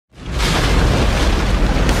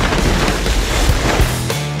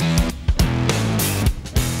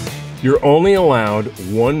You're only allowed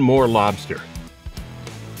one more lobster.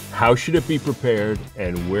 How should it be prepared,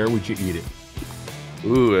 and where would you eat it?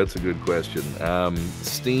 Ooh, that's a good question.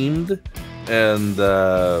 Steamed, and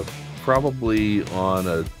probably on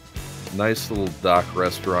a nice little dock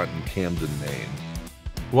restaurant in Camden, Maine.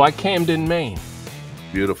 Why Camden, Maine?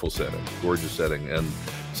 Beautiful setting, gorgeous setting, and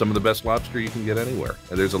some of the best lobster you can get anywhere.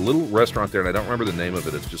 And there's a little restaurant there, and I don't remember the name of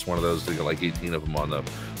it. It's just one of those. They got like 18 of them on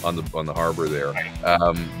the harbor there.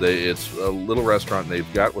 It's a little restaurant, and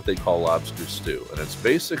they've got what they call lobster stew, and it's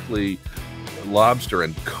basically lobster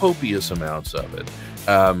and copious amounts of it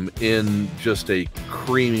in just a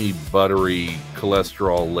creamy, buttery,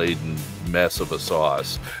 cholesterol-laden mess of a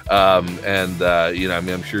sauce. You know, I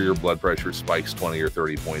mean, I'm sure your blood pressure spikes 20 or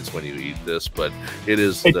 30 points when you eat this, but it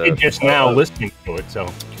is just now listening to it.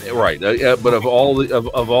 So right, but of all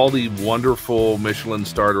the wonderful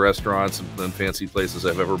Michelin-starred restaurants and fancy places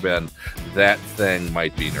I've ever been, that thing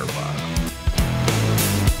might be nirvana.